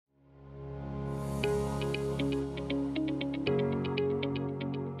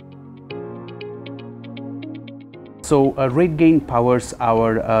RateGain powers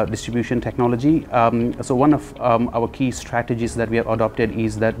our distribution technology. So one of our key strategies that we have adopted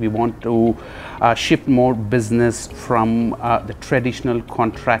is that we want to shift more business from the traditional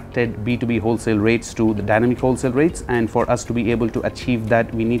contracted B2B wholesale rates to the dynamic wholesale rates, and for us to be able to achieve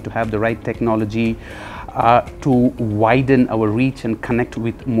that, we need to have the right technology to widen our reach and connect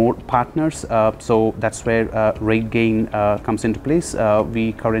with more partners. So that's where RateGain comes into place.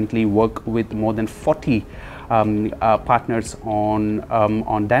 We currently work with more than 40 partners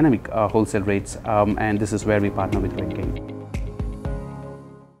on dynamic wholesale rates, and this is where we partner with RateGain.